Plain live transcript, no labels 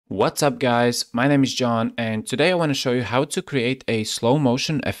What's up guys, my name is John and today I want to show you how to create a slow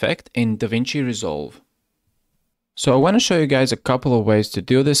motion effect in Davinci Resolve. So I want to show you guys a couple of ways to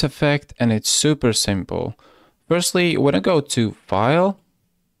do this effect and it's super simple. Firstly, you want to go to File,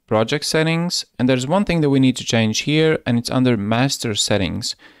 Project Settings, and there's one thing that we need to change here and it's under Master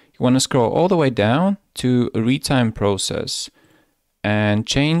Settings. You want to scroll all the way down to Retime Process and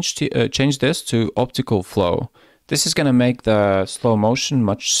change this to Optical Flow. This is going to make the slow motion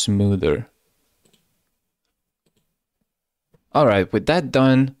much smoother. Alright, with that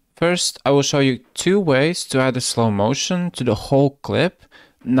done, first I will show you two ways to add a slow motion to the whole clip,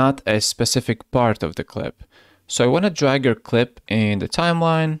 not a specific part of the clip. So I want to drag your clip in the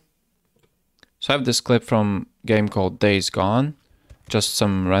timeline. So I have this clip from a game called Days Gone, just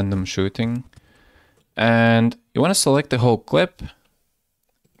some random shooting. And you want to select the whole clip,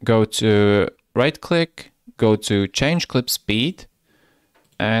 go to right click, go to change clip speed,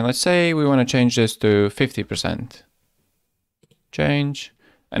 and let's say we want to change this to 50%. Change,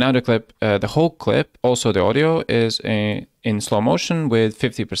 and now the clip, the whole clip, also the audio, is in slow motion with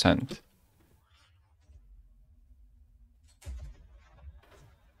 50%.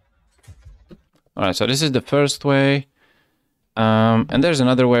 Alright, so this is the first way, and there's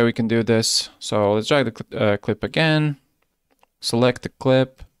another way we can do this. So let's drag the clip again, select the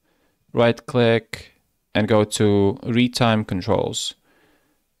clip, right click, and go to Retime Controls.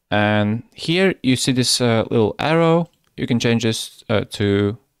 And here you see this little arrow. You can change this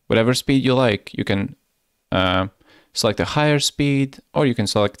to whatever speed you like. You can select a higher speed, or you can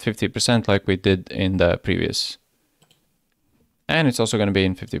select 50% like we did in the previous. And it's also going to be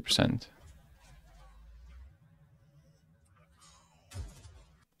in 50%.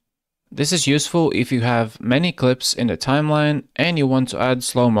 This is useful if you have many clips in the timeline and you want to add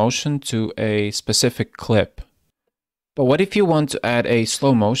slow motion to a specific clip. But what if you want to add a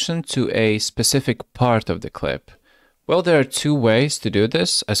slow motion to a specific part of the clip? Well, there are two ways to do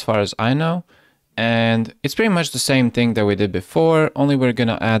this as far as I know, and it's pretty much the same thing that we did before, only we're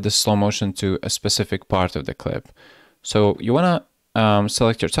gonna add the slow motion to a specific part of the clip. So you wanna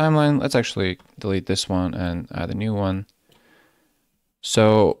select your timeline. Let's actually delete this one and add a new one.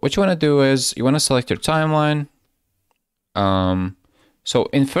 So what you want to do is you want to select your timeline. So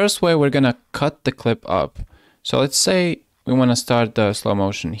in first way, we're going to cut the clip up. So let's say we want to start the slow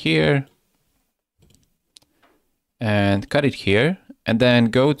motion here and cut it here and then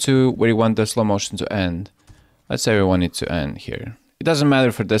go to where you want the slow motion to end. Let's say we want it to end here. It doesn't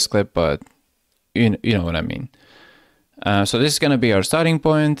matter for this clip, but you know what I mean. So this is going to be our starting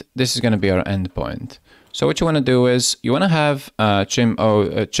point. This is going to be our end point. So what you want to do is you want to have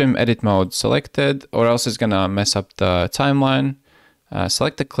trim edit mode selected, or else it's going to mess up the timeline.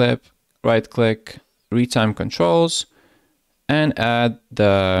 Select the clip, right click, retime controls, and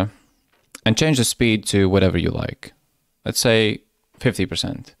change the speed to whatever you like. Let's say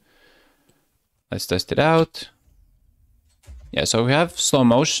 50%. Let's test it out. Yeah, so we have slow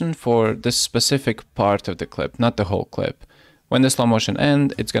motion for this specific part of the clip, not the whole clip. When the slow motion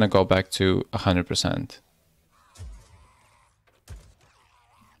ends, it's going to go back to 100%.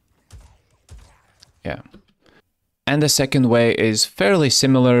 Yeah. And the second way is fairly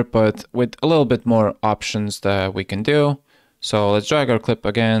similar, but with a little bit more options that we can do. So let's drag our clip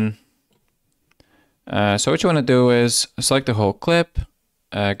again. So what you want to do is select the whole clip,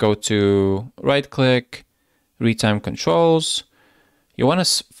 go to right click, retime controls. You want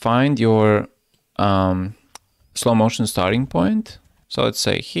to find your slow motion starting point. So let's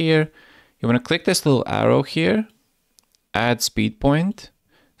say here, you want to click this little arrow here, add speed point.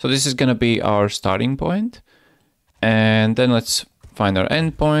 So this is going to be our starting point. And then let's find our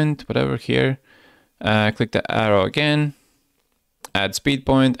end point, whatever here. Click the arrow again, add speed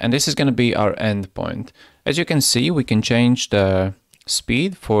point, and this is going to be our end point. As you can see, we can change the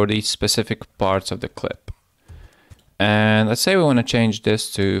speed for these specific parts of the clip. And let's say we want to change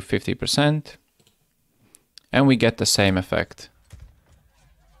this to 50%. And we get the same effect.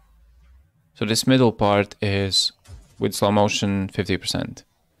 So this middle part is with slow motion 50%.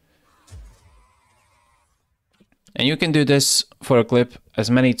 And you can do this for a clip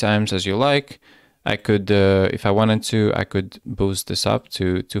as many times as you like. I could, if I wanted to, I could boost this up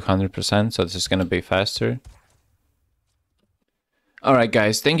to 200%, so this is going to be faster. Alright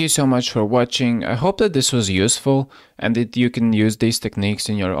guys, thank you so much for watching. I hope that this was useful and that you can use these techniques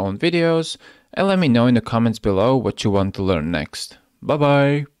in your own videos. And let me know in the comments below what you want to learn next. Bye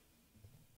bye!